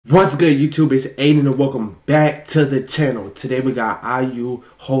What's good, YouTube? It's Aiden and welcome back to the channel. Today we got IU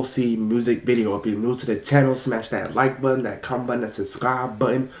Holssi music video. If you're new to the channel, smash that like button, that comment button, that subscribe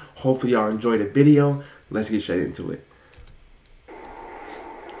button. Hopefully y'all enjoy the video. Let's get straight into it.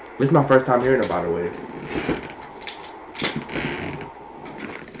 This is my first time hearing it, by the way.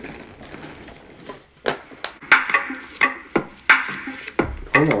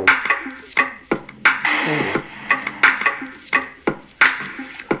 Hold on.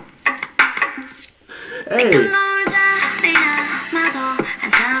 Hey!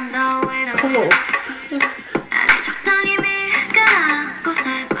 Come on.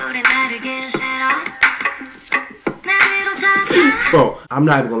 Bro, I'm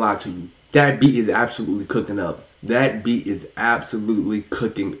not even gonna lie to you. That beat is absolutely cooking up. That beat is absolutely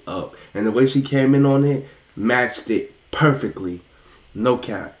cooking up. And the way she came in on it, matched it perfectly. No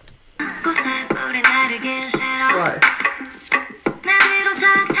cap. Right.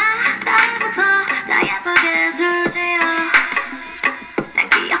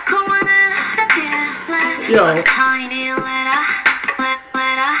 Yo.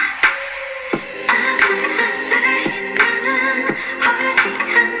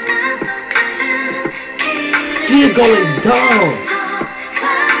 She is going dumb.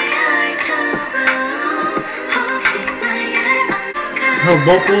 Her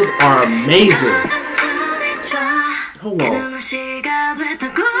vocals are amazing. Hold on.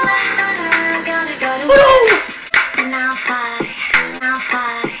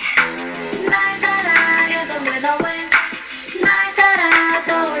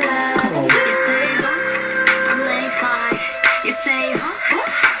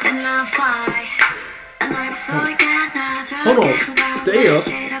 Hold on. Damn.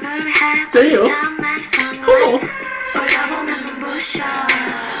 Hold on.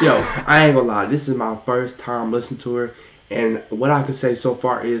 Yo, I ain't gonna lie. This is my first time listening to her. And what I can say so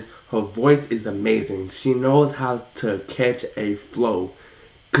far is her voice is amazing. She knows how to catch a flow.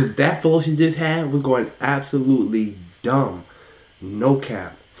 Because that flow she just had was going absolutely dumb. No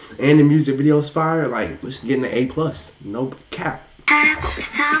cap. And the music video's fire. Like, it's getting an A+. No cap.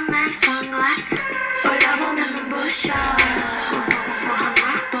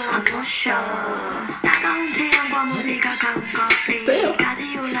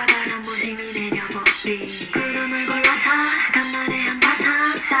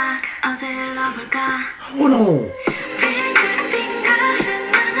 Hold on.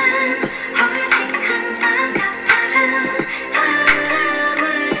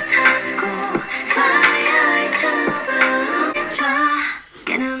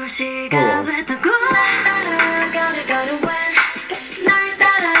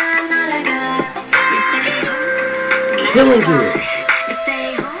 Killing it.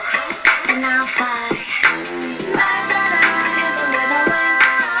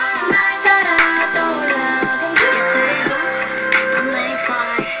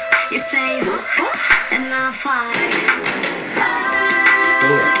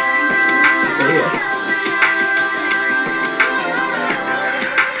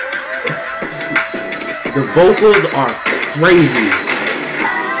 The vocals are crazy.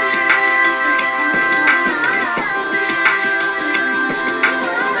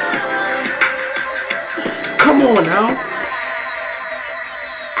 Come on now.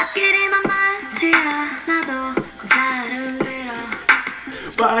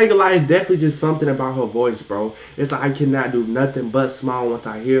 But I ain't gonna lie, it's definitely just something about her voice, bro. It's like I cannot do nothing but smile once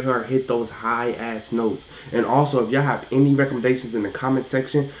I hear her hit those high ass notes. And also, if y'all have any recommendations in the comment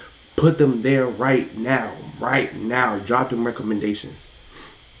section, put them there right now. Right now. Drop them recommendations.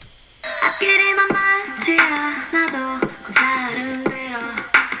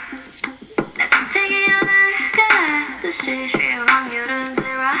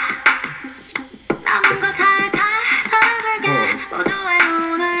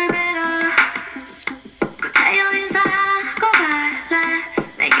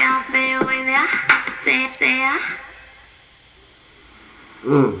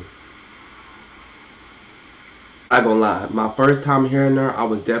 Not gonna lie, my first time hearing her, I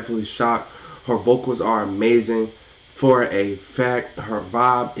was definitely shocked. Her vocals are amazing. For a fact, her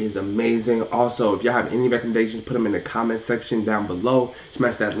vibe is amazing. Also, if y'all have any recommendations, put them in the comment section down below.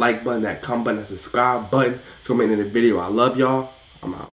 Smash that like button, that comment button, that subscribe button. It's gonna make it in the video. I love y'all. I'm out.